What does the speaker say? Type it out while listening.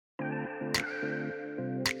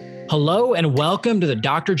Hello and welcome to the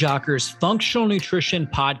Dr. Jocker's Functional Nutrition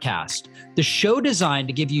Podcast, the show designed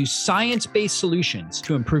to give you science-based solutions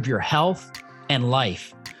to improve your health and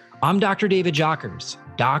life. I'm Dr. David Jockers,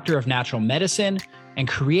 doctor of natural medicine and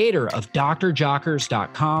creator of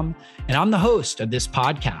drjockers.com, and I'm the host of this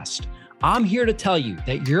podcast. I'm here to tell you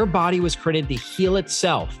that your body was created to heal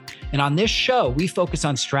itself, and on this show, we focus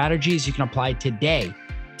on strategies you can apply today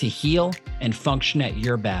to heal and function at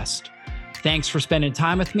your best. Thanks for spending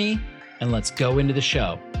time with me, and let's go into the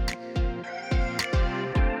show.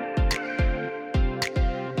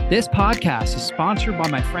 This podcast is sponsored by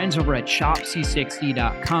my friends over at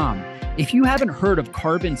shopc60.com. If you haven't heard of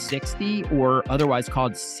Carbon 60, or otherwise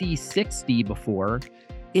called C60 before,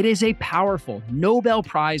 it is a powerful Nobel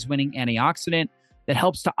Prize-winning antioxidant that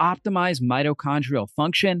helps to optimize mitochondrial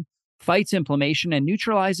function, fights inflammation, and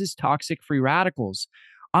neutralizes toxic free radicals.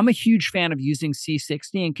 I'm a huge fan of using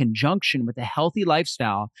C60 in conjunction with a healthy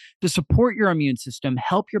lifestyle to support your immune system,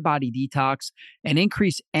 help your body detox, and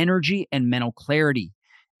increase energy and mental clarity.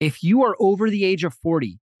 If you are over the age of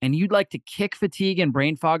 40 and you'd like to kick fatigue and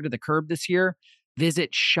brain fog to the curb this year,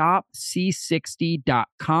 visit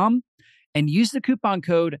shopc60.com and use the coupon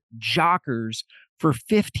code JOCKERS for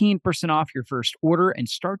 15% off your first order and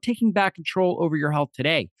start taking back control over your health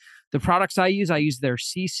today. The products I use their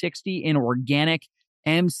C60 in organic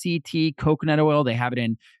MCT coconut oil. They have it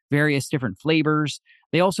in various different flavors.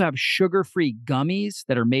 They also have sugar-free gummies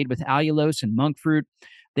that are made with allulose and monk fruit.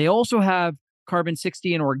 They also have Carbon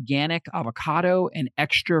 60 in organic avocado and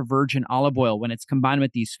extra virgin olive oil. When it's combined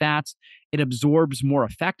with these fats, it absorbs more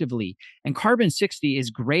effectively. And Carbon 60 is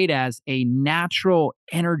great as a natural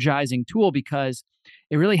energizing tool because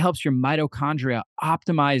it really helps your mitochondria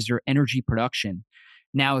optimize your energy production.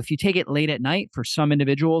 Now, if you take it late at night, for some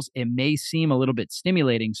individuals, it may seem a little bit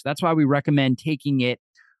stimulating. So that's why we recommend taking it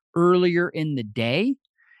earlier in the day,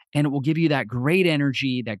 and it will give you that great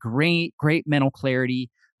energy, that great mental clarity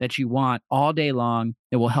that you want all day long.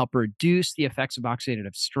 It will help reduce the effects of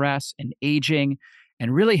oxidative stress and aging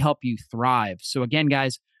and really help you thrive. So again,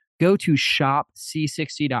 guys, go to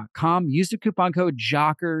shopc60.com, use the coupon code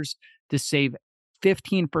JOCKERS to save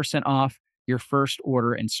 15% off your first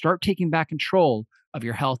order and start taking back control of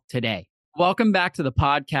your health today. Welcome back to the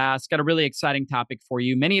podcast. Got a really exciting topic for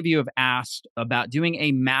you. Many of you have asked about doing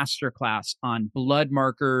a masterclass on blood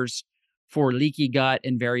markers for leaky gut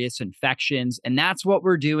and various infections. And that's what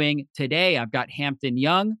we're doing today. I've got Hampton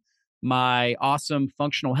Young, my awesome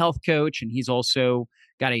functional health coach, and he's also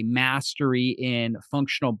got a mastery in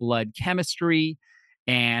functional blood chemistry.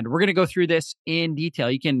 And we're going to go through this in detail.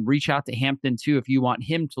 You can reach out to Hampton too if you want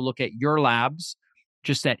him to look at your labs,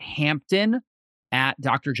 just at Hampton at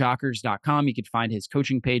drjockers.com. You can find his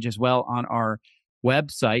coaching page as well on our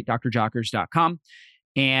website, drjockers.com.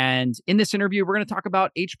 And in this interview, we're going to talk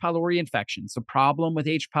about H. pylori infections, the problem with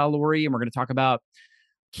H. pylori, and we're going to talk about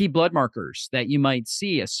key blood markers that you might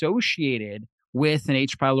see associated with an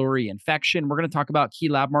H. pylori infection. We're going to talk about key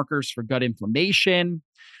lab markers for gut inflammation.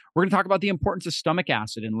 We're going to talk about the importance of stomach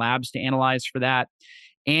acid in labs to analyze for that,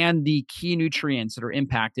 and the key nutrients that are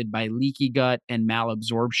impacted by leaky gut and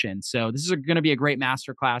malabsorption. So this is going to be a great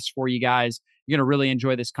masterclass for you guys. You're going to really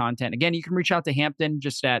enjoy this content. Again, you can reach out to Hampton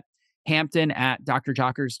just at Hampton at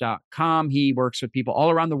drjockers.com. He works with people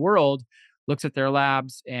all around the world, looks at their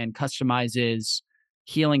labs, and customizes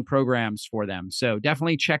healing programs for them. So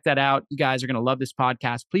definitely check that out. You guys are going to love this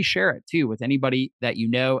podcast. Please share it too with anybody that you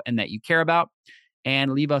know and that you care about,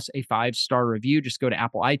 and leave us a 5-star review. Just go to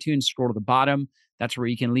Apple iTunes, scroll to the bottom. That's where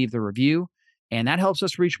you can leave the review. And that helps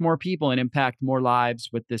us reach more people and impact more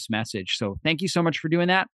lives with this message. So thank you so much for doing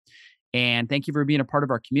that. And thank you for being a part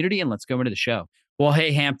of our community. And let's go into the show. Well,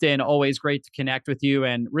 hey, Hampton, always great to connect with you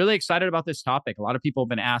and really excited about this topic. A lot of people have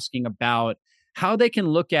been asking about how they can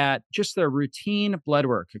look at just their routine blood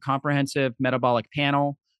work, a comprehensive metabolic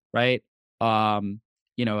panel, right? A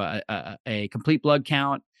complete blood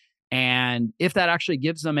count. And if that actually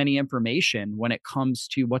gives them any information when it comes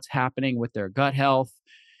to what's happening with their gut health.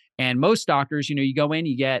 And most doctors, you go in,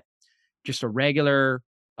 you get just a regular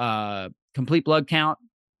complete blood count,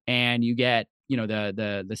 and you get,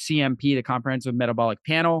 the CMP, the comprehensive metabolic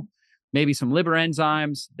panel, maybe some liver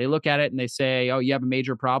enzymes. They look at it and they say, oh, you have a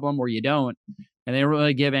major problem, or you don't. And they don't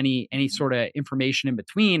really give any sort of information in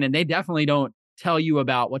between. And they definitely don't tell you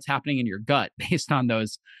about what's happening in your gut based on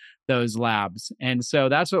those labs. And so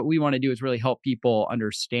that's what we want to do, is really help people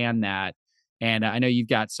understand that. And I know you've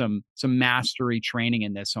got some mastery training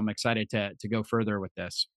in this, so I'm excited to go further with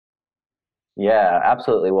this. Yeah,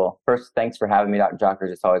 absolutely. Well, first, thanks for having me, Dr.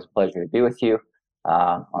 Jockers. It's always a pleasure to be with you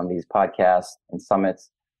on these podcasts and summits.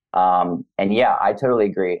 And yeah, I totally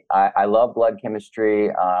agree. I love blood chemistry.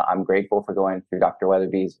 I'm grateful for going through Dr.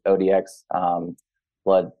 Weatherby's ODX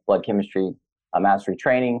blood chemistry mastery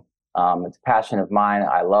training. It's a passion of mine.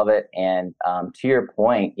 I love it. And to your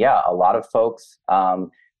point, yeah, a lot of folks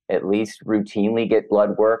at least routinely get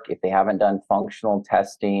blood work. If they haven't done functional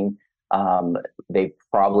testing, they've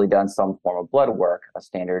probably done some form of blood work, a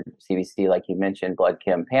standard CBC, like you mentioned, blood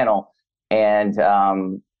chem panel. And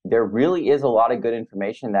there really is a lot of good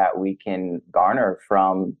information that we can garner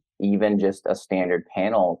from even just a standard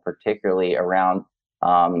panel, particularly around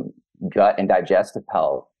gut and digestive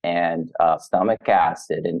health and stomach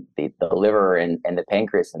acid and the liver and the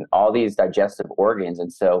pancreas and all these digestive organs.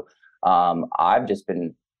 And so I've just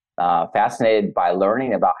been fascinated by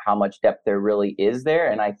learning about how much depth there really is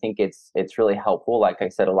there. And I think it's really helpful. Like I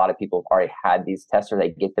said, a lot of people have already had these tests or they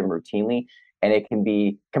get them routinely. And it can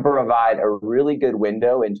provide a really good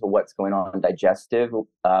window into what's going on digestive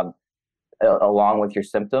along with your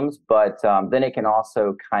symptoms. But then it can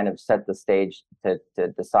also kind of set the stage to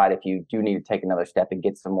decide if you do need to take another step and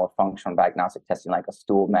get some more functional diagnostic testing, like a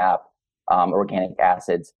stool map, organic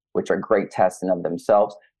acids, which are great tests in of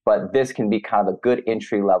themselves. But this can be kind of a good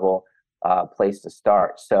entry level place to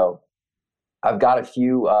start. So I've got a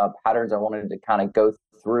few patterns I wanted to kind of go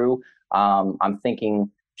through. I'm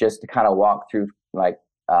thinking just to kind of walk through like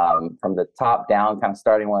from the top down, kind of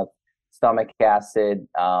starting with stomach acid,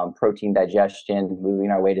 protein digestion, moving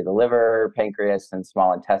our way to the liver, pancreas, and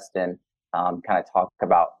small intestine, kind of talk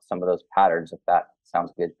about some of those patterns, if that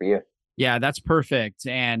sounds good for you. Yeah, that's perfect.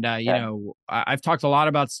 And, you know, I've talked a lot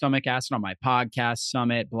about stomach acid on my podcast,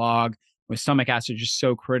 Summit, blog, with stomach acid just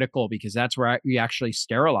so critical because that's where you actually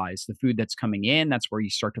sterilize the food that's coming in. That's where you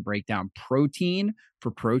start to break down protein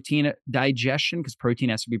for protein digestion because protein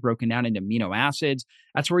has to be broken down into amino acids.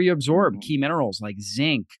 That's where you absorb key minerals like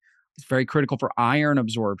zinc. It's very critical for iron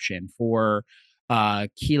absorption, for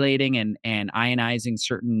chelating and ionizing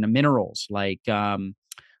certain minerals like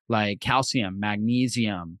calcium,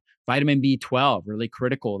 magnesium, vitamin B12, really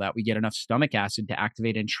critical that we get enough stomach acid to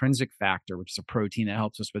activate intrinsic factor, which is a protein that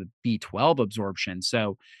helps us with B12 absorption.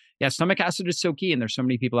 So yeah, stomach acid is so key. And there's so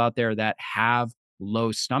many people out there that have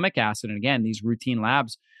low stomach acid. And again, these routine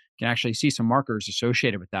labs can actually see some markers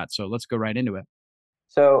associated with that. So let's go right into it.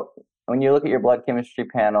 So when you look at your blood chemistry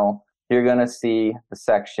panel, you're going to see the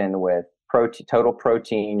section with total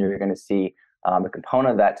protein. You're going to see the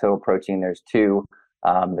component of that total protein. There's two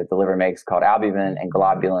that the liver makes called albumin and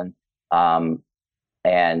globulin.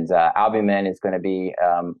 Albumin is going to be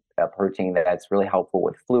a protein that's really helpful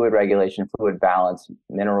with fluid regulation, fluid balance,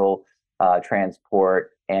 mineral transport,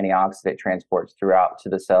 antioxidant transports throughout to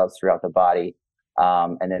the cells throughout the body.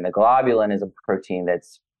 And then the globulin is a protein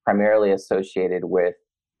that's primarily associated with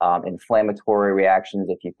inflammatory reactions.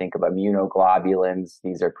 If you think of immunoglobulins,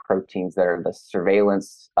 these are proteins that are the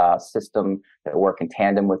surveillance system that work in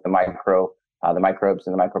tandem with the microbes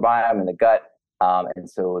in the microbiome in the gut. And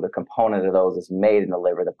so the component of those is made in the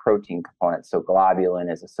liver, the protein component. So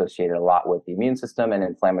globulin is associated a lot with the immune system and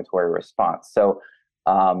inflammatory response. So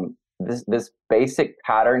this basic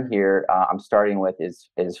pattern here I'm starting with is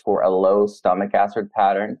for a low stomach acid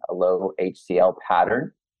pattern, a low HCl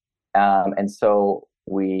pattern. And so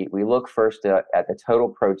we look first at the total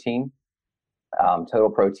protein. Total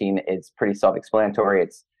protein, it's pretty self-explanatory.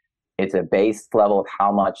 It's a base level of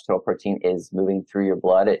how much total protein is moving through your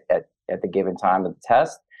blood at the given time of the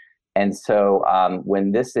test. And so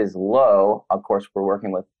when this is low, of course, we're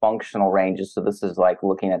working with functional ranges. So this is like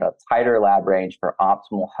looking at a tighter lab range for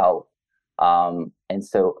optimal health. And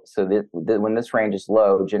so when this range is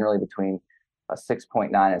low, generally between a 6.9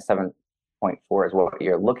 and 7.4 is what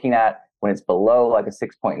you're looking at. When it's below like a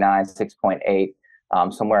 6.9,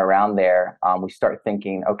 6.8, somewhere around there, we start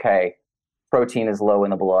thinking, okay, protein is low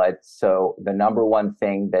in the blood. So the number one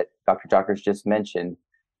thing that Dr. Jockers just mentioned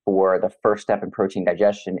for the first step in protein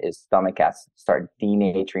digestion is stomach acid. Start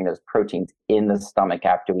denaturing those proteins in the stomach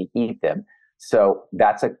after we eat them. So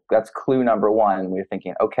that's clue number one. We're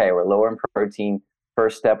thinking, okay, we're lower in protein.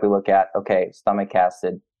 First step we look at, okay, stomach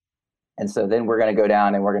acid. And so then we're going to go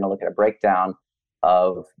down and we're going to look at a breakdown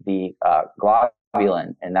of the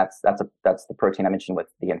globulin, and that's the protein I mentioned with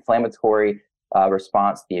the inflammatory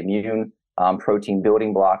response, the immune protein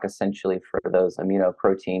building block, essentially for those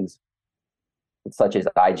aminoproteins such as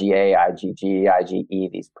IgA, IgG,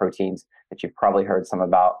 IgE, these proteins that you've probably heard some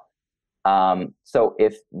about. So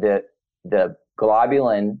if the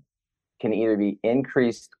globulin can either be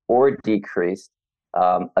increased or decreased,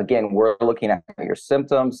 again, we're looking at your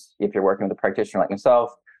symptoms. If you're working with a practitioner like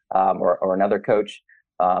myself, or another coach,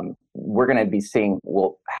 we're going to be seeing,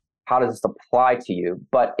 well, how does this apply to you?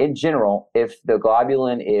 But in general, if the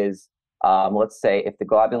globulin is, let's say if the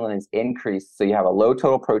globulin is increased, so you have a low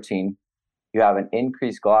total protein, you have an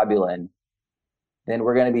increased globulin, then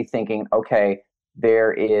we're going to be thinking, okay,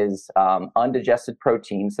 there is undigested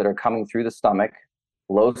proteins that are coming through the stomach,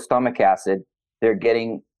 low stomach acid. They're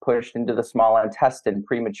getting pushed into the small intestine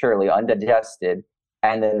prematurely, undigested.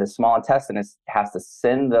 And then the small intestine has to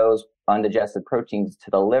send those undigested proteins to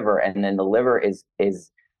the liver. And then the liver is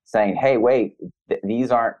saying, hey, wait,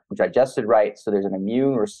 these aren't digested right. So there's an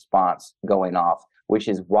immune response going off, which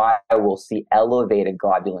is why we'll see elevated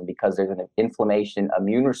globulin, because there's an inflammation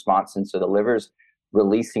immune response. And so the liver's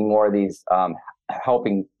releasing more of these,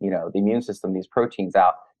 helping, the immune system, these proteins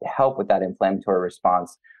out to help with that inflammatory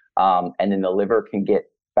response. And then the liver can get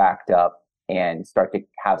backed up and start to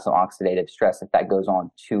have some oxidative stress if that goes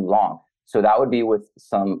on too long. So that would be with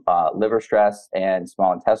some liver stress and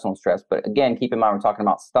small intestinal stress. But again, keep in mind, we're talking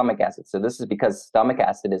about stomach acid. So this is because stomach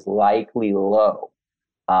acid is likely low.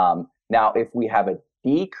 Now, if we have a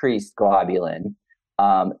decreased globulin,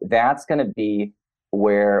 that's going to be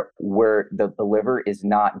where the liver is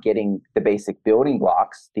not getting the basic building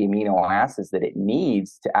blocks, the amino acids that it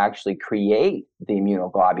needs to actually create the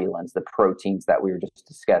immunoglobulins, the proteins that we were just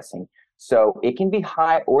discussing. So it can be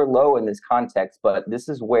high or low in this context, but this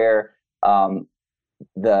is where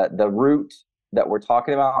the root that we're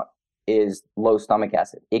talking about is low stomach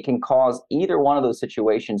acid. It can cause either one of those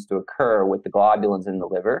situations to occur with the globulins in the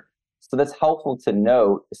liver. So that's helpful to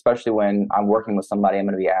note, especially when I'm working with somebody, I'm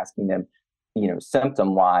going to be asking them,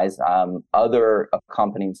 symptom wise, other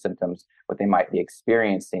accompanying symptoms, what they might be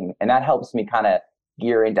experiencing. And that helps me kind of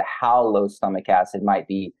gear into how low stomach acid might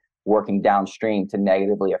be working downstream to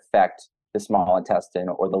negatively affect the small intestine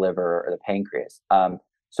or the liver or the pancreas.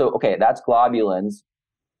 Okay, that's globulins.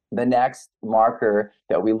 The next marker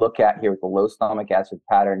that we look at here with the low stomach acid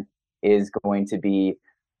pattern is going to be,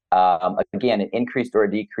 again, an increased or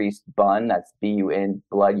a decreased BUN. That's BUN,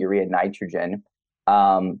 blood urea nitrogen.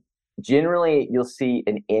 Generally, you'll see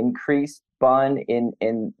an increased BUN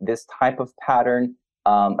in this type of pattern,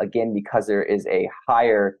 again, because there is a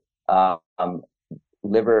higher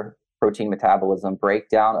liver protein metabolism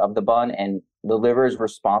breakdown of the BUN, and the liver is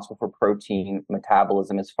responsible for protein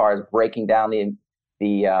metabolism as far as breaking down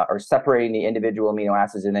or separating the individual amino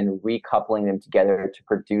acids and then recoupling them together to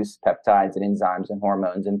produce peptides and enzymes and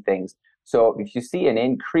hormones and things. So if you see an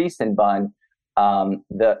increase in BUN,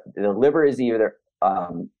 the liver is either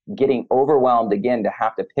getting overwhelmed again to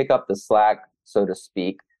have to pick up the slack, so to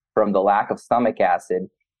speak, from the lack of stomach acid.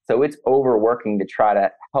 So it's overworking to try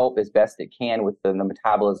to help as best it can with the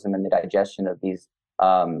metabolism and the digestion of these,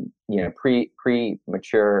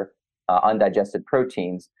 premature undigested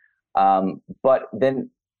proteins. But then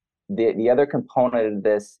the other component of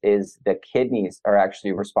this is the kidneys are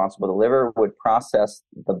actually responsible. The liver would process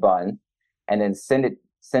the BUN and then send it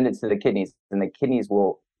to the kidneys, and the kidneys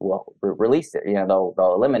will release it. They'll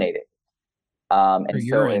eliminate it. And so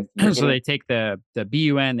urine. So they take the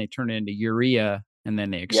BUN, they turn it into urea, and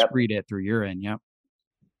then they excrete it through urine. Yep.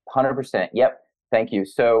 100%. Yep. Thank you.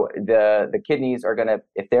 So the kidneys are gonna,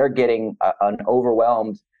 if they're getting an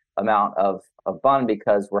overwhelmed amount of BUN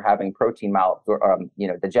because we're having protein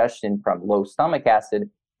digestion from low stomach acid,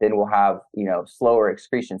 then we'll have slower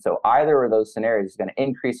excretion. So either of those scenarios is going to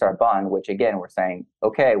increase our BUN, which again we're saying,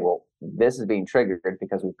 okay, well, this is being triggered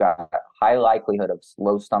because we've got a high likelihood of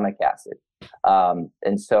low stomach acid,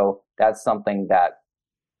 and so that's something that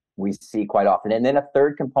we see quite often. And then a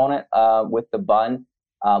third component with the BUN,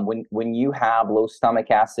 when you have low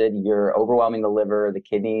stomach acid, you're overwhelming the liver, the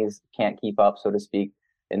kidneys can't keep up, so to speak.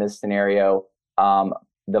 In this scenario,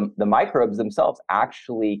 the microbes themselves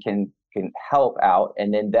actually can help out,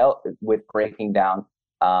 and then they'll with breaking down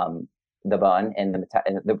the BUN and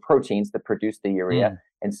the proteins that produce the urea,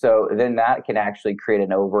 and so then that can actually create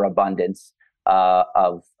an overabundance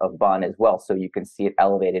of BUN as well. So you can see it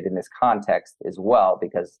elevated in this context as well,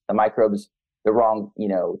 because the microbes, the wrong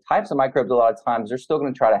types of microbes, a lot of times they're still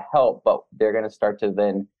going to try to help, but they're going to start to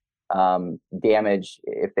then damage,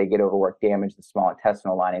 if they get overworked, damage the small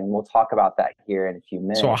intestinal lining. And we'll talk about that here in a few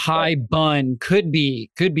minutes. So a high BUN could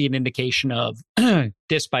be an indication of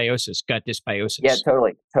dysbiosis, gut dysbiosis. Yeah,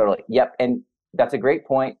 totally. Yep. And that's a great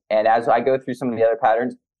point. And as I go through some of the other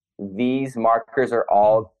patterns, these markers are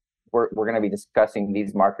all, we're going to be discussing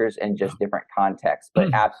these markers in just different contexts,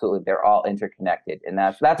 but absolutely they're all interconnected. And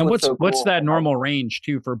that's what's so cool. What's that normal range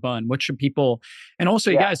too for BUN? What should people, and also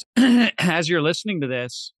you guys, as you're listening to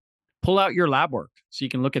this, pull out your lab work so you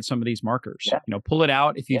can look at some of these markers. Pull it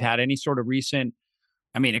out if you've had any sort of recent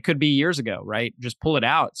I mean, it could be years ago, right? Just pull it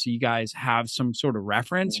out so you guys have some sort of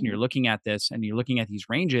reference and you're looking at this and you're looking at these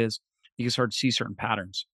ranges, you can start to see certain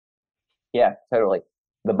patterns. Yeah, totally.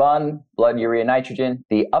 The bun, blood urea nitrogen,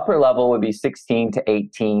 the upper level would be 16 to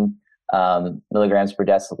 18 milligrams per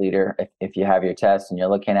deciliter if you have your test and you're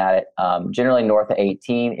looking at it. Generally north of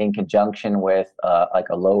 18 in conjunction with like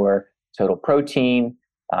a lower total protein.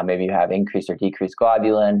 Maybe you have increased or decreased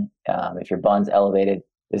globulin. If your bun's elevated,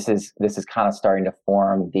 this is kind of starting to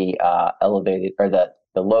form the elevated or the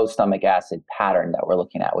low stomach acid pattern that we're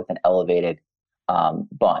looking at with an elevated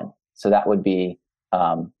bun. So that would be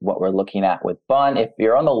what we're looking at with bun. If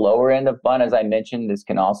you're on the lower end of bun, as I mentioned, this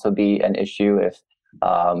can also be an issue if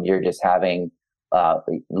you're just having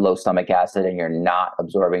low stomach acid and you're not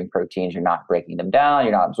absorbing proteins, you're not breaking them down,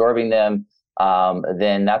 you're not absorbing them,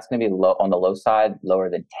 then that's going to be low on the low side, lower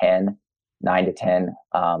than 10, 9 to 10.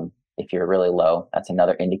 If you're really low, that's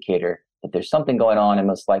another indicator that there's something going on, and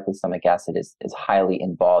most likely stomach acid is highly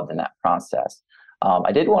involved in that process.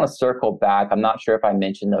 I did want to circle back. I'm not sure if I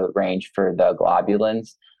mentioned the range for the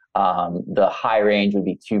globulins. The high range would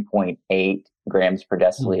be 2.8 grams per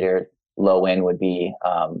deciliter. Low end would be,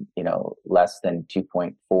 less than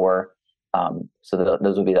 2.4. So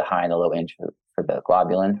those would be the high and the low end for the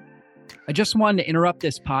globulin. I just wanted to interrupt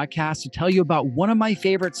this podcast to tell you about one of my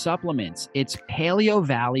favorite supplements. It's Paleo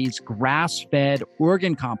Valley's grass-fed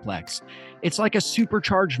organ complex. It's like a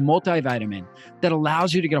supercharged multivitamin that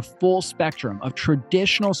allows you to get a full spectrum of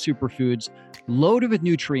traditional superfoods loaded with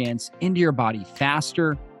nutrients into your body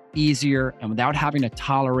faster, easier, and without having to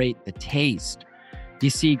tolerate the taste. You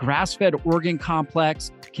see, grass-fed organ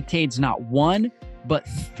complex contains not one, but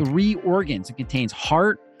 3 organs. It contains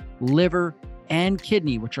heart, liver, and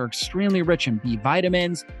kidney, which are extremely rich in B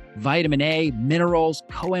vitamins, vitamin A, minerals,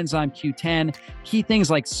 coenzyme Q10, key things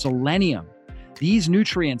like selenium. These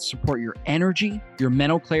nutrients support your energy, your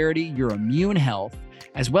mental clarity, your immune health,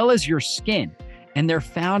 as well as your skin. And they're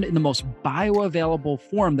found in the most bioavailable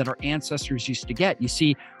form that our ancestors used to get. You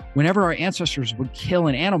see, whenever our ancestors would kill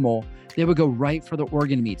an animal, they would go right for the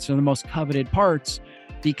organ meats, so the most coveted parts,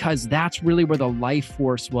 because that's really where the life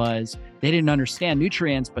force was. They didn't understand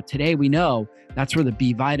nutrients, but today we know that's where the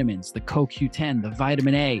B vitamins, the CoQ10, the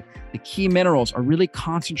vitamin A, the key minerals are really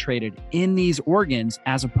concentrated in these organs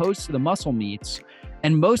as opposed to the muscle meats.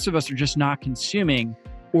 And most of us are just not consuming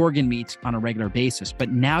organ meats on a regular basis.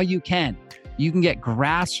 But now you can. You can get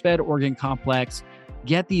grass-fed organ complex,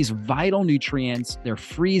 get these vital nutrients. They're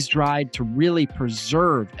freeze-dried to really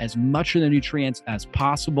preserve as much of the nutrients as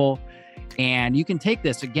possible. And you can take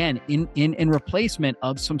this again in replacement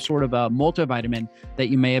of some sort of a multivitamin that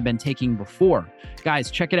you may have been taking before. Guys,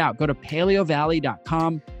 check it out. Go to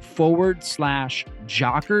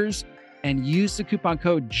paleovalley.com/jockers and use the coupon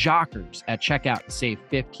code JOCKERS at checkout to save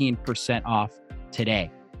 15% off today.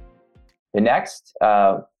 The next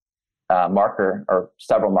marker, or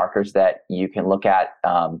several markers that you can look at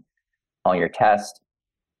on your test,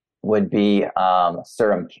 would be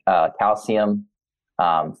serum calcium,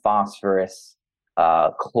 phosphorus,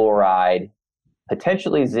 chloride,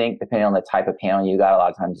 potentially zinc, depending on the type of panel you got. A lot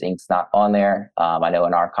of times zinc's not on there. I know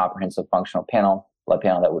in our comprehensive functional panel, blood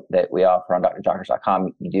panel that we offer on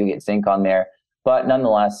drjockers.com, you do get zinc on there. But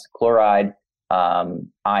nonetheless, chloride,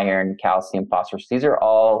 iron, calcium, phosphorus, these are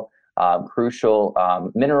all crucial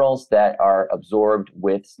minerals that are absorbed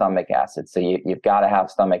with stomach acid. So you've got to have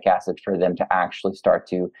stomach acid for them to actually start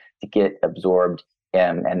to get absorbed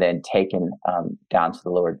and then taken down to the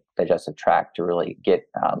lower digestive tract to really get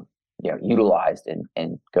utilized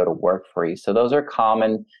and go to work for you. So those are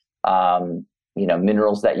common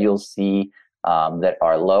minerals that you'll see that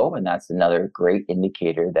are low, and that's another great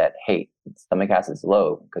indicator that, hey, stomach acid is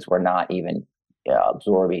low because we're not even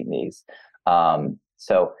absorbing these.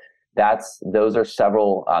 So those are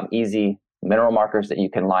several easy mineral markers that you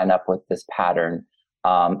can line up with this pattern.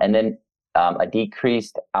 And then a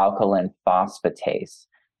decreased alkaline phosphatase.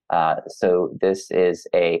 So this is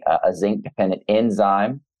a zinc-dependent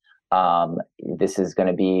enzyme. This is going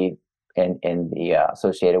to be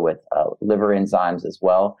associated with liver enzymes as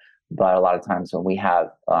well. But a lot of times when we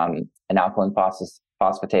have an alkaline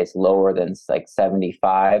phosphatase lower than like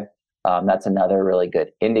 75, that's another really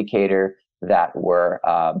good indicator that we're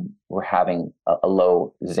having a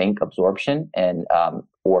low zinc absorption and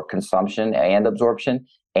or consumption and absorption.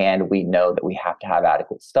 And we know that we have to have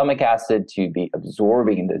adequate stomach acid to be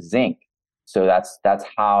absorbing the zinc. So that's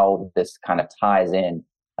how this kind of ties in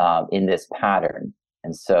this pattern.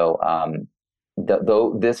 And so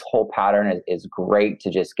this whole pattern is great to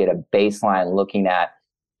just get a baseline looking at,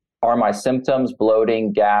 are my symptoms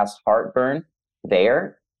bloating, gas, heartburn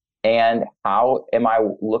there? And how am I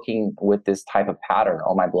looking with this type of pattern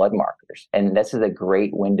on my blood markers? And this is a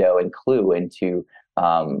great window and clue into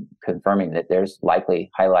confirming that there's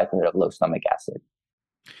high likelihood of low stomach acid.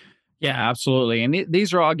 Yeah, absolutely. And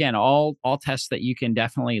these are all, again, all tests that you can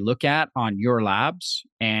definitely look at on your labs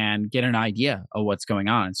and get an idea of what's going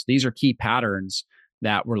on. So these are key patterns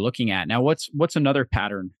that we're looking at. Now, what's another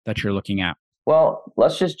pattern that you're looking at? Well,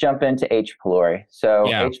 let's just jump into H. pylori. So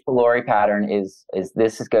Yeah. H. pylori pattern is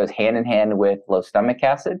this goes hand in hand with low stomach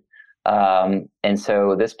acid. And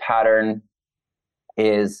so this pattern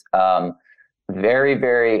is very,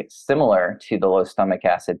 very similar to the low stomach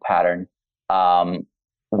acid pattern,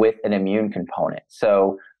 with an immune component.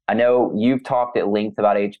 So I know you've talked at length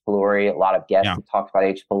about H. pylori. A lot of guests Yeah. have talked about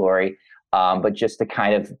H. pylori. But just to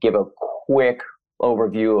kind of give a quick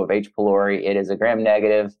overview of H. pylori, it is a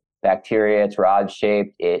gram-negative bacteria. It's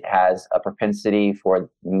rod-shaped. It has a propensity for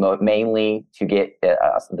mainly to get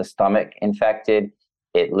the stomach infected.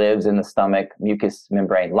 It lives in the stomach mucous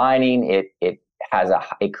membrane lining. It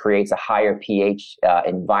creates a higher pH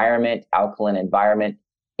environment, alkaline environment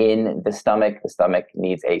in the stomach. The stomach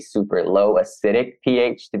needs a super low acidic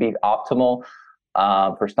pH to be optimal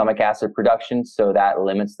for stomach acid production. So that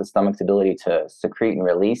limits the stomach's ability to secrete and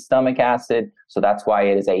release stomach acid. So that's why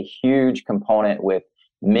it is a huge component with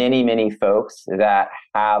many, many folks that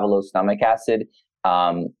have low stomach acid.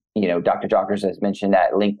 Dr. Jockers has mentioned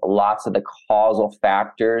that lots of the causal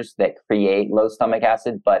factors that create low stomach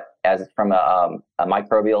acid, but as from a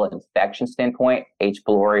microbial infection standpoint, H.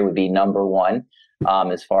 pylori would be number one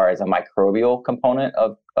as far as a microbial component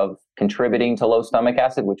of contributing to low stomach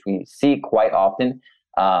acid, which we see quite often,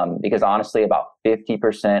 because honestly, about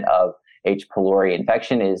 50% of H. pylori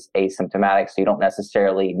infection is asymptomatic, so you don't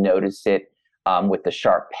necessarily notice it with the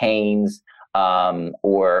sharp pains,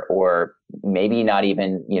 or maybe not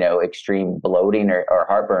even, extreme bloating or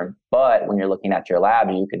heartburn. But when you're looking at your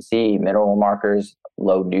lab, you can see mineral markers,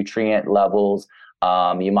 low nutrient levels.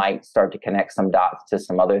 You might start to connect some dots to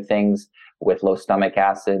some other things with low stomach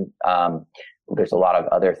acid. There's a lot of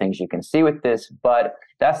other things you can see with this, but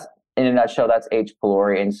that's, in a nutshell, that's H.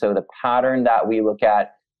 pylori. And so the pattern that we look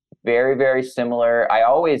at, very, very similar. I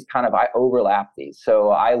overlap these. So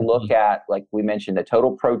I look at, like we mentioned, the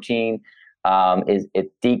total protein is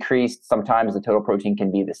it decreased. Sometimes the total protein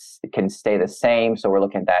can stay the same. So we're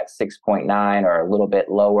looking at that 6.9 or a little bit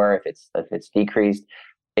lower if it's decreased.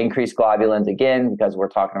 Increased globulins, again, because we're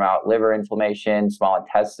talking about liver inflammation, small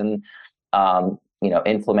intestine,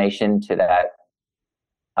 inflammation to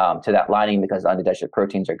that lining, because undigested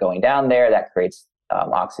proteins are going down there. That creates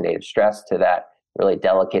oxidative stress to that really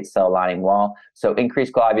delicate cell lining wall. So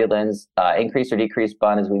increased globulins, increased or decreased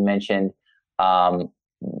BUN, as we mentioned.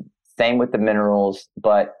 Same with the minerals,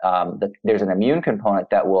 but there's an immune component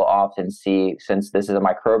that we'll often see, since this is a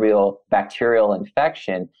bacterial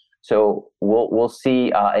infection. So we'll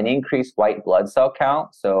see an increased white blood cell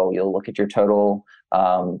count. So you'll look at your total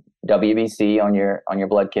WBC on your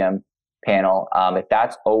blood chem panel. If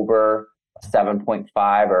that's over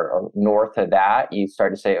 7.5 or north of that, you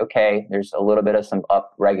start to say, okay, there's a little bit of some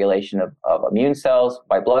upregulation of immune cells,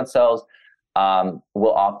 white blood cells.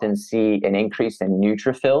 We'll often see an increase in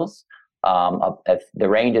neutrophils. If the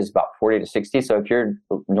range is about 40 to 60. So if you're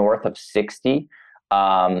north of 60,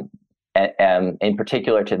 in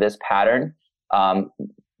particular to this pattern,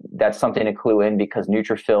 that's something to clue in, because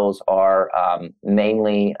neutrophils are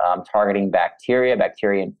mainly targeting bacteria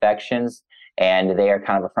infections, and they are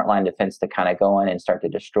kind of a frontline defense to kind of go in and start to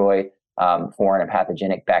destroy foreign and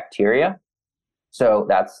pathogenic bacteria. So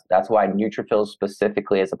that's why neutrophils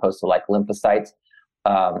specifically, as opposed to like lymphocytes,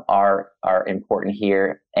 are important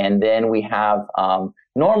here. And then we have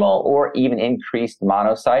normal or even increased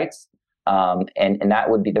monocytes, and that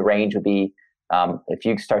would be, the range would be, if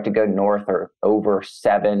you start to go north or over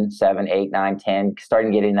 7, 8, 9, 10,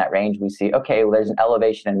 starting getting in that range, we see, okay, well, there's an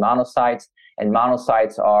elevation in monocytes, and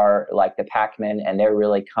monocytes are like the Pac-Man, and they're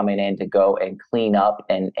really coming in to go and clean up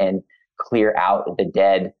and clear out the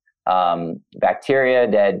dead bacteria,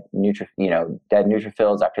 dead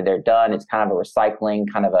neutrophils after they're done. It's kind of a recycling,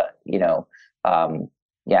 kind of a,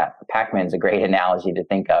 Pac-Man's a great analogy to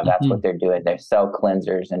think of. That's what they're doing. They're cell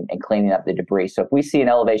cleansers and cleaning up the debris. So if we see an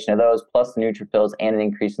elevation of those, plus the neutrophils and an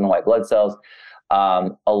increase in the white blood cells,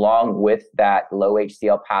 along with that low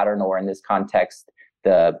HCl pattern, or in this context,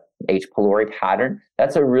 the H. pylori pattern,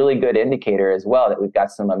 that's a really good indicator as well that we've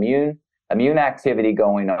got some immune activity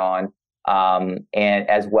going on, and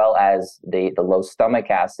as well as the low stomach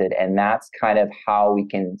acid. And that's kind of how we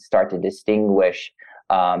can start to distinguish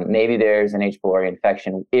maybe there's an H. pylori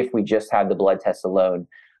infection if we just have the blood test alone.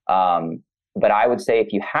 But I would say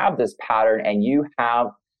if you have this pattern and you have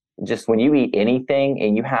just when you eat anything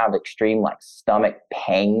and you have extreme like stomach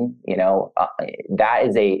pain, that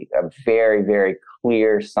is a very, very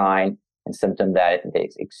clear sign and symptom that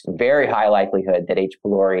it's very high likelihood that H.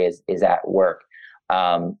 pylori is at work.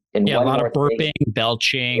 And Yeah, a one lot of more burping, thing.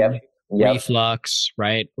 belching, Yep. Yep. reflux,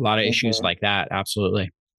 right? A lot of issues Mhm. like that.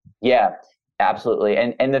 Absolutely. Yeah, absolutely.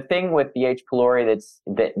 And the thing with the H. pylori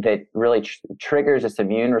that really triggers this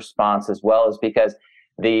immune response as well is because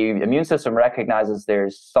the immune system recognizes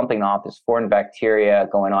there's something off, this foreign bacteria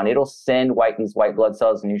going on. It'll send these white blood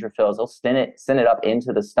cells and neutrophils. They'll send it up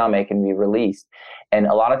into the stomach and be released. And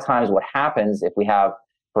a lot of times, what happens if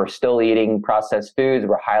we're still eating processed foods,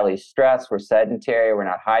 we're highly stressed, we're sedentary, we're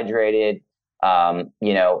not hydrated.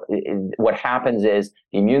 What happens is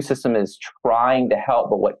the immune system is trying to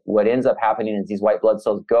help, but what ends up happening is these white blood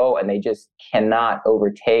cells go and they just cannot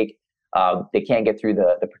overtake. They can't get through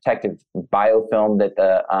the protective biofilm that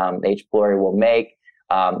the H. pylori will make.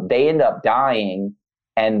 They end up dying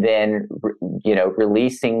and then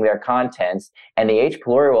releasing their contents, and the H.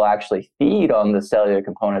 pylori will actually feed on the cellular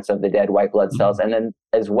components of the dead white blood cells, and then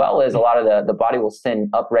as well as a lot of the body will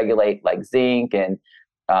upregulate like zinc and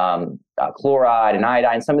chloride and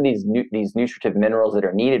iodine, some of these nutritive minerals that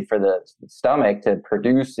are needed for the stomach to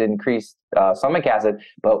produce increased stomach acid.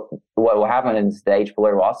 But what will happen is the H.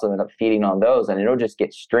 pylori will also end up feeding on those, and it'll just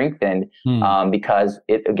get strengthened because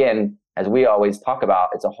it, again, as we always talk about,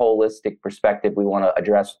 it's a holistic perspective. We want to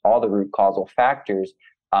address all the root causal factors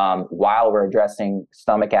while we're addressing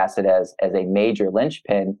stomach acid as a major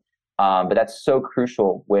linchpin. But that's so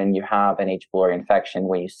crucial when you have an H. pylori infection.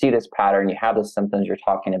 When you see this pattern, you have the symptoms you're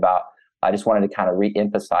talking about. I just wanted to kind of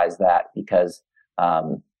re-emphasize that because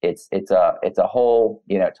it's a whole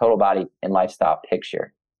total body and lifestyle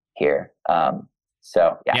picture here.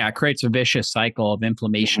 So yeah. Yeah, it creates a vicious cycle of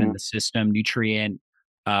inflammation in the system, nutrient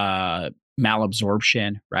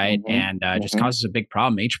malabsorption, right? And just causes a big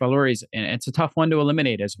problem. H. pylori and it's a tough one to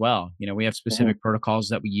eliminate as well. We have specific protocols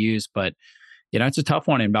that we use, but it's a tough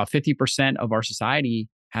one. And about 50% of our society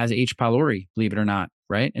has H. pylori, believe it or not,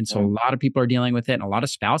 right? And so a lot of people are dealing with it, and a lot of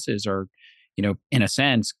spouses are, in a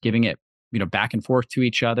sense, giving it, back and forth to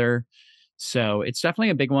each other. So it's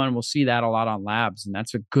definitely a big one. We'll see that a lot on labs, and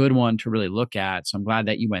that's a good one to really look at. So I'm glad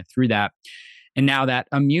that you went through that. And now that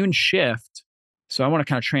immune shift, so I want to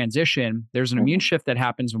kind of transition. There's an immune shift that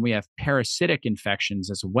happens when we have parasitic infections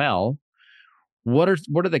as well. What are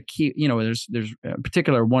the key, there's a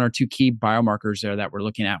particular one or two key biomarkers there that we're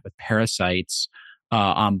looking at with parasites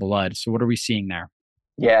on blood. So what are we seeing there?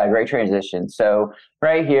 Yeah, great transition. So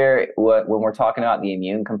right here, when we're talking about the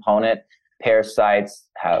immune component, parasites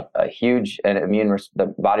have a huge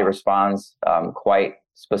the body responds quite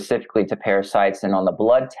specifically to parasites. And on the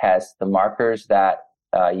blood test, the markers that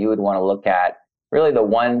you would want to look at, really the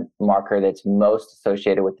one marker that's most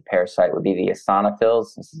associated with the parasite would be the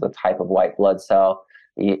eosinophils. This is a type of white blood cell,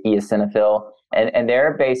 eosinophil. And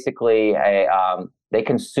they're basically they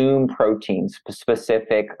consume proteins,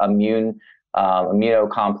 specific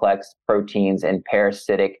immunocomplex proteins and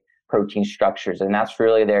parasitic protein structures. And that's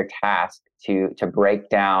really their task to break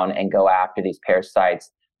down and go after these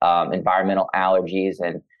parasites, environmental allergies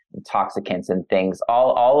and toxicants and things.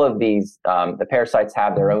 All of these, the parasites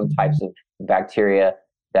have their own types of bacteria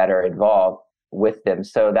that are involved with them.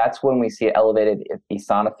 So that's when we see elevated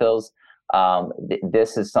eosinophils.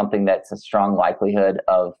 This is something that's a strong likelihood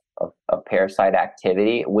of parasite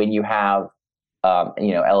activity. When you have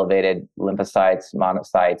elevated lymphocytes,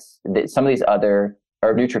 monocytes, some of these other,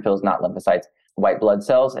 or neutrophils, not lymphocytes, white blood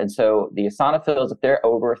cells. And so the eosinophils, if they're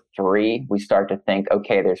over 3, we start to think,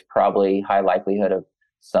 okay, there's probably high likelihood of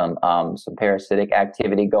some parasitic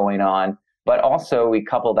activity going on. But also we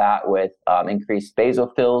couple that with increased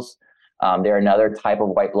basophils. They're another type of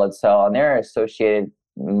white blood cell, and they're associated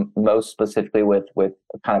most specifically with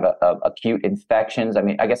kind of acute infections. I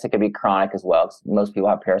mean, I guess it could be chronic as well, because most people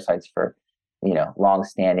have parasites for long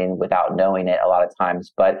standing without knowing it a lot of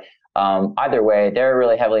times. But either way, they're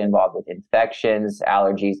really heavily involved with infections,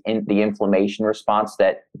 allergies, in the inflammation response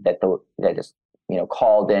that is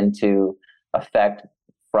called into effect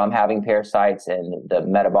from having parasites, and the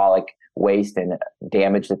metabolic waste and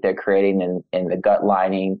damage that they're creating in the gut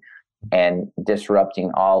lining and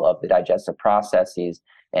disrupting all of the digestive processes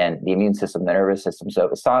and the immune system, the nervous system. So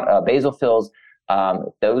basophils,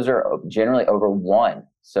 those are generally over 1.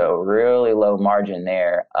 So really low margin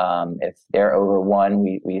there. If they're over 1,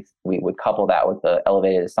 we would couple that with the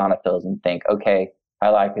elevated eosinophils and think, okay, high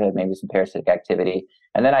likelihood, maybe some parasitic activity.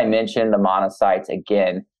 And then I mentioned the monocytes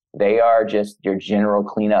again. They are just your general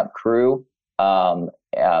cleanup crew,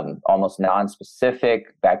 almost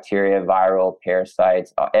non-specific bacteria, viral,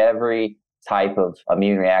 parasites. Every type of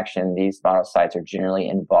immune reaction, these monocytes are generally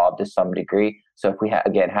involved to some degree. So if we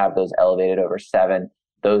again have those elevated over 7,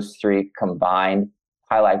 those 3 combined,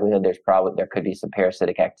 high likelihood there could be some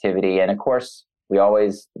parasitic activity. And of course, we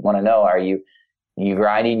always want to know, are you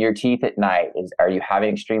grinding your teeth at night? Are you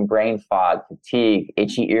having extreme brain fog, fatigue,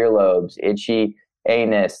 itchy earlobes, itchy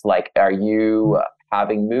anus? Like, are you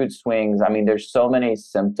having mood swings? I mean, there's so many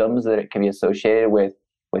symptoms that it can be associated with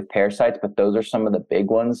parasites, but those are some of the big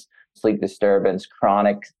ones: sleep disturbance,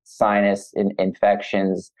 chronic sinus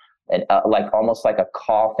infections, and like almost like a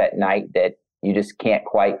cough at night that you just can't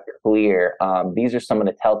quite clear. These are some of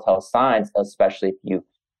the telltale signs, especially if you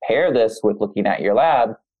pair this with looking at your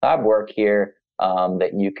lab work here,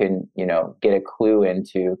 that you can, get a clue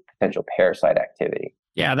into potential parasite activity.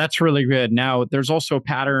 Yeah, that's really good. Now, there's also a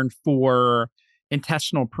pattern for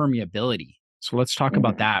intestinal permeability. So let's talk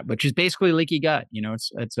about that, which is basically leaky gut.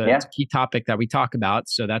 It's a key topic that we talk about.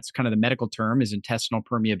 So that's kind of the medical term, is intestinal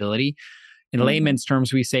permeability. In layman's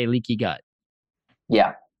terms, we say leaky gut.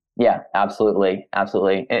 Yeah, absolutely.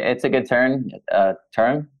 It's a good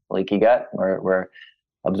term, leaky gut. We're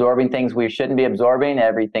absorbing things we shouldn't be absorbing,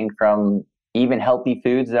 everything from even healthy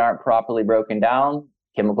foods that aren't properly broken down,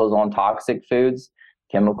 chemicals on toxic foods,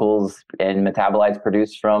 chemicals and metabolites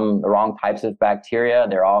produced from the wrong types of bacteria.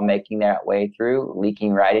 They're all making their way through,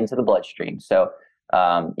 leaking right into the bloodstream. So,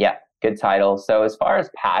 good title. So as far as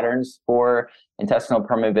patterns for intestinal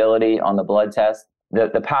permeability on the blood test,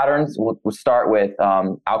 the patterns will start with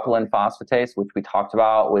alkaline phosphatase, which we talked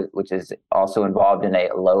about, which is also involved in a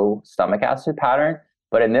low stomach acid pattern.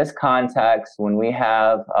 But in this context, when we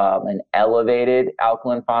have an elevated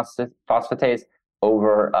alkaline phosphatase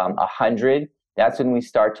over 100, that's when we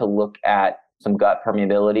start to look at some gut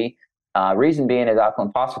permeability. Reason being is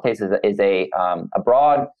alkaline phosphatase is a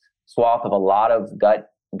broad swath of a lot of gut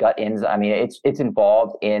enzymes. I mean, it's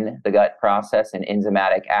involved in the gut process and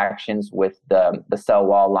enzymatic actions with the cell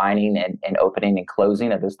wall lining and opening and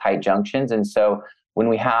closing of those tight junctions. And so when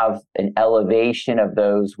we have an elevation of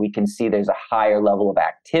those, we can see there's a higher level of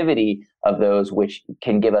activity of those, which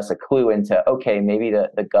can give us a clue into, okay, maybe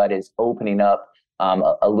the gut is opening up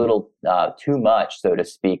a little too much, so to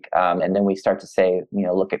speak. And then we start to say,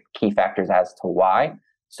 look at key factors as to why.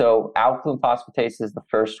 So alkaline phosphatase is the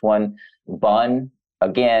first one. BUN,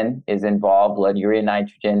 again, is involved, blood urea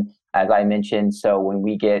nitrogen, as I mentioned. So when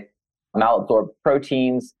we get malabsorbed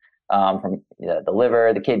proteins from the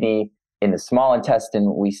liver, the kidney, in the small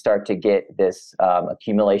intestine, we start to get this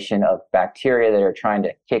accumulation of bacteria that are trying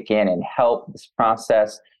to kick in and help this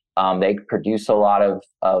process. They produce a lot of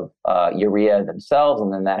urea themselves,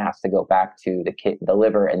 and then that has to go back to the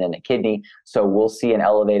liver and then the kidney. So we'll see an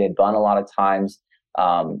elevated BUN a lot of times,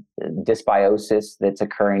 dysbiosis that's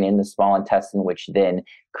occurring in the small intestine, which then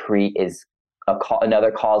is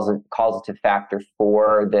another causative factor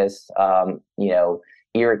for this,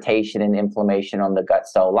 irritation and inflammation on the gut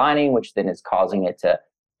cell lining, which then is causing it to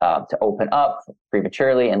open up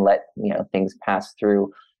prematurely and let things pass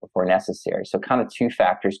through before necessary. So kind of 2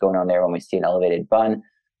 factors going on there when we see an elevated BUN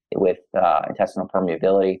with intestinal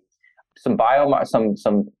permeability. Some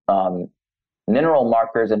mineral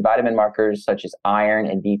markers and vitamin markers such as iron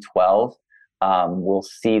and B12. We'll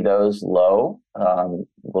see those low.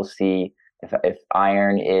 We'll see if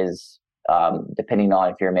iron is, depending on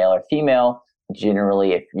if you're male or female,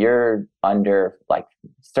 generally if you're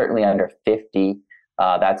certainly under 50,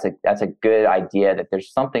 that's a good idea that there's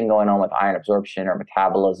something going on with iron absorption or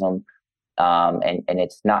metabolism, and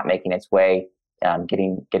it's not making its way,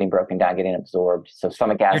 getting broken down, getting absorbed. So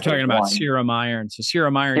stomach acid. You're talking about serum iron. So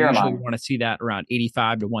serum iron, usually we want to see that around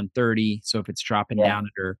 85 to 130. So if it's dropping down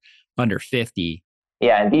under 50.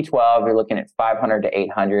 Yeah, and B12, you're looking at 500 to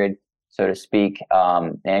 800, so to speak,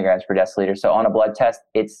 nanograms per deciliter. So on a blood test,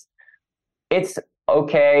 it's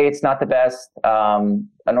okay. It's not the best. An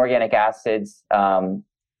organic acids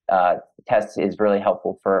test is really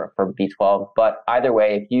helpful for B12. But either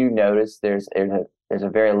way, if you notice there's a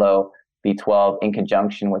very low B12 in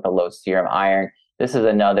conjunction with a low serum iron, this is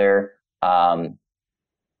another telltale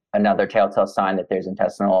sign that there's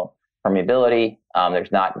intestinal permeability.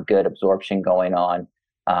 There's not good absorption going on.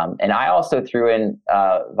 And I also threw in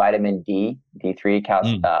vitamin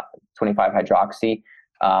D3, 25 hydroxy.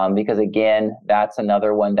 Because again, that's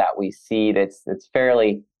another one that we see that's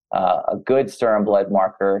fairly a good serum blood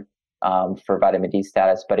marker for vitamin D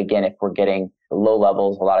status. But again, if we're getting low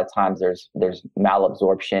levels, a lot of times there's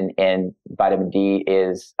malabsorption, and vitamin D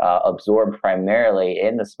is absorbed primarily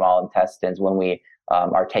in the small intestines when we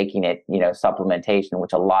are taking it, supplementation,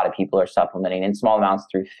 which a lot of people are supplementing in small amounts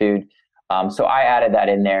through food. So I added that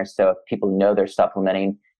in there. So if people know they're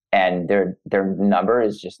supplementing and their number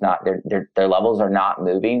is just not, their levels are not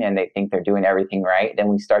moving, and they think they're doing everything right, then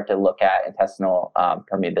we start to look at intestinal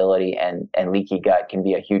permeability, and leaky gut can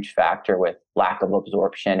be a huge factor with lack of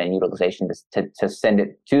absorption and utilization to send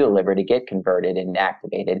it to the liver to get converted and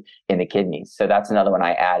activated in the kidneys. So that's another one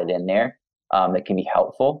I added in there that can be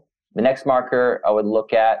helpful. The next marker I would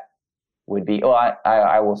look at would be,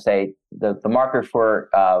 I will say the marker for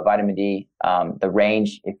vitamin D, the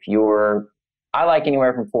range, if I like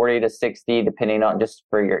anywhere from 40 to 60, depending on, just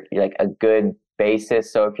for your, like, a good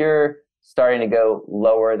basis. So if you're starting to go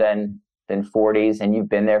lower than 40s and you've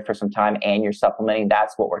been there for some time and you're supplementing,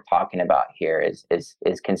 that's what we're talking about here, is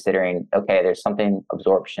considering, okay, there's something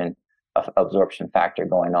absorption factor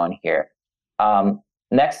going on here.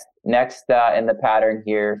 Next in the pattern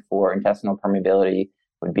here for intestinal permeability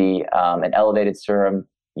would be an elevated serum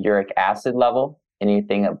uric acid level,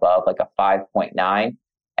 anything above like a 5.9.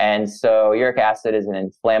 And so uric acid is an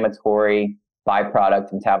inflammatory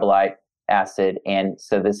byproduct metabolite acid. And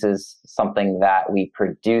so this is something that we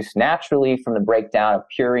produce naturally from the breakdown of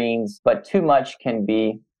purines, but too much can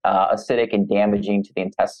be acidic and damaging to the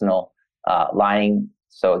intestinal lining.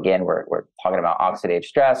 So again, we're talking about oxidative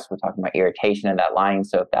stress. We're talking about irritation in that lining.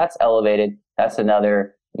 So if that's elevated, that's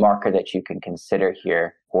another marker that you can consider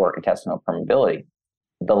here for intestinal permeability.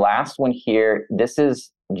 The last one here, this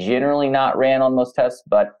is generally not ran on most tests,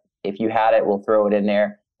 but if you had it, we'll throw it in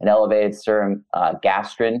there. An elevated serum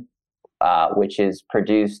gastrin, which is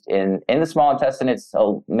produced in the small intestine. It's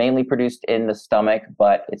mainly produced in the stomach,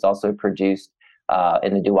 but it's also produced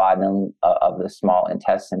in the duodenum of the small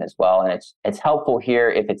intestine as well. And it's helpful here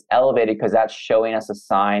if it's elevated, because that's showing us a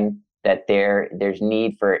sign that there's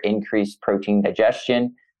need for increased protein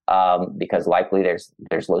digestion, because likely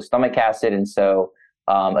there's low stomach acid. And so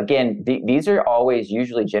again, these are always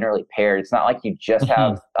usually generally paired. It's not like you just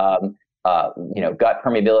have gut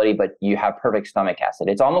permeability, but you have perfect stomach acid.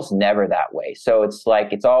 It's almost never that way. So it's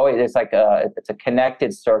a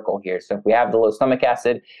connected circle here. So if we have the low stomach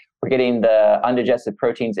acid, we're getting the undigested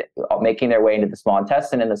proteins making their way into the small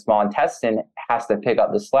intestine, and the small intestine has to pick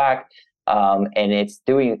up the slack. And it's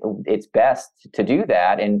doing its best to do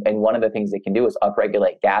that. And one of the things it can do is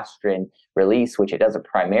upregulate gastrin release, which it doesn't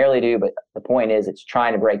primarily do. But the point is, it's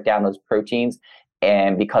trying to break down those proteins.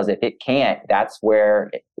 And because if it can't, that's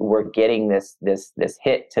where we're getting this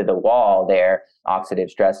hit to the wall there,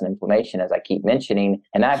 oxidative stress and inflammation, as I keep mentioning.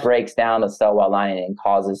 And that breaks down the cell wall lining and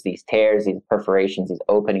causes these tears, these perforations, these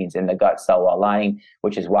openings in the gut cell wall lining,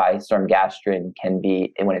 which is why serum gastrin can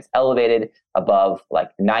be, and when it's elevated above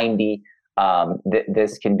like 90,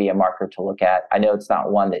 this can be a marker to look at. I know it's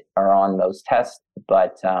not one that are on most tests,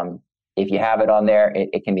 but if you have it on there,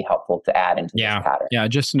 it can be helpful to add into this pattern. Yeah,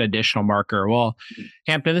 just an additional marker. Well,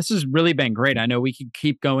 Hampton, this has really been great. I know we could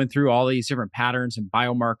keep going through all these different patterns and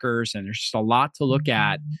biomarkers, and there's just a lot to look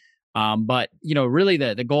at. But really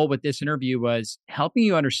the goal with this interview was helping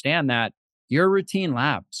you understand that your routine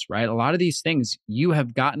labs, right? A lot of these things you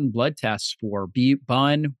have gotten blood tests for,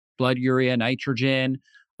 BUN, blood urea, nitrogen.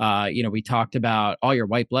 We talked about all your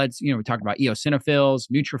white bloods. We talked about eosinophils,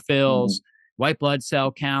 neutrophils, white blood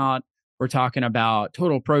cell count. We're talking about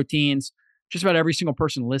total proteins. Just about every single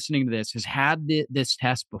person listening to this has had this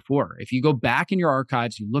test before. If you go back in your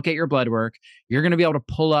archives, you look at your blood work, you're going to be able to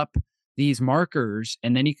pull up these markers,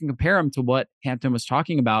 and then you can compare them to what Hampton was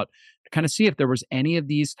talking about to kind of see if there was any of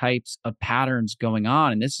these types of patterns going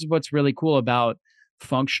on. And this is what's really cool about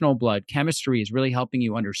functional blood chemistry, is really helping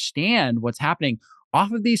you understand what's happening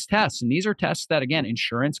off of these tests. And these are tests that, again,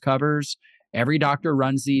 insurance covers. Every doctor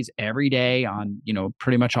runs these every day on,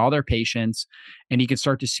 pretty much all their patients, and you can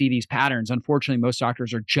start to see these patterns. Unfortunately, most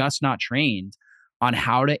doctors are just not trained on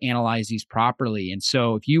how to analyze these properly. And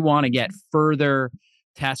so if you want to get further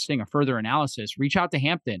testing or further analysis, reach out to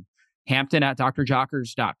Hampton at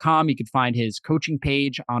drjockers.com. You can find his coaching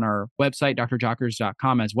page on our website,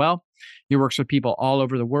 drjockers.com as well. He works with people all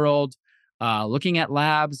over the world, looking at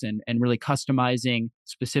labs and really customizing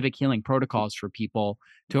specific healing protocols for people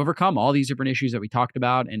to overcome all these different issues that we talked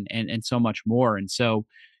about and so much more. And so,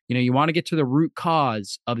 you want to get to the root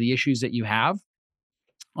cause of the issues that you have.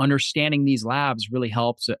 Understanding these labs really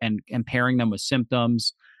helps, and pairing them with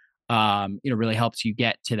symptoms, really helps you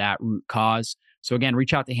get to that root cause. So again,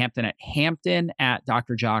 reach out to Hampton at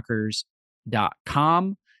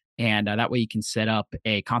drjockers.com. And that way you can set up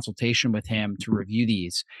a consultation with him to review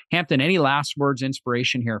these. Hampton, any last words,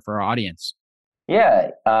 inspiration here for our audience?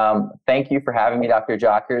 Yeah. Thank you for having me, Dr.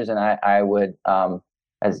 Jockers. And I would,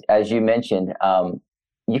 as you mentioned,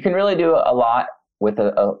 you can really do a lot with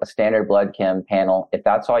a standard blood chem panel if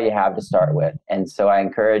that's all you have to start with. And so I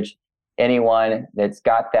encourage anyone that's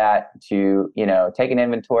got that to, take an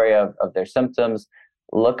inventory of their symptoms,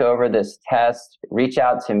 look over this test, reach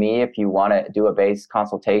out to me if you want to do a base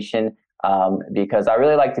consultation, because I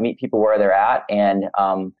really like to meet people where they're at. And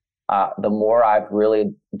the more I've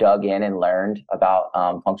really dug in and learned about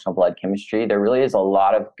functional blood chemistry, there really is a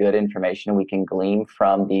lot of good information we can glean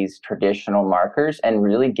from these traditional markers and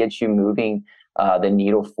really get you moving the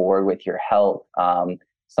needle forward with your health,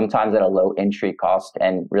 sometimes at a low entry cost,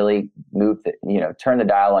 and really turn the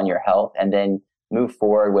dial on your health, and then move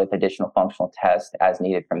forward with additional functional tests as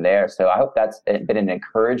needed from there. So I hope that's been an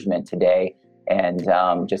encouragement today, and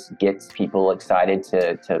just gets people excited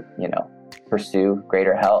to pursue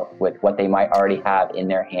greater health with what they might already have in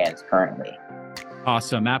their hands currently.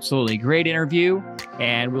 Awesome. Absolutely. Great interview.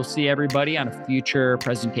 And we'll see everybody on a future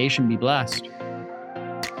presentation. Be blessed.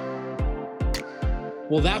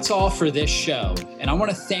 Well, that's all for this show. And I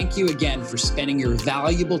want to thank you again for spending your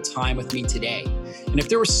valuable time with me today. And if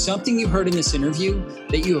there was something you heard in this interview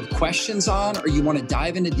that you have questions on, or you want to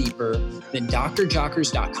dive into deeper, then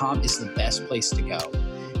drjockers.com is the best place to go.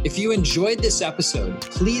 If you enjoyed this episode,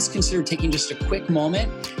 please consider taking just a quick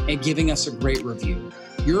moment and giving us a great review.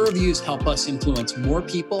 Your reviews help us influence more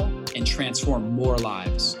people and transform more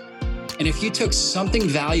lives. And if you took something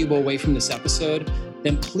valuable away from this episode,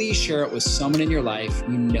 then please share it with someone in your life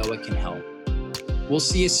you know it can help. We'll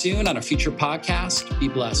see you soon on a future podcast. Be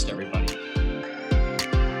blessed, everybody.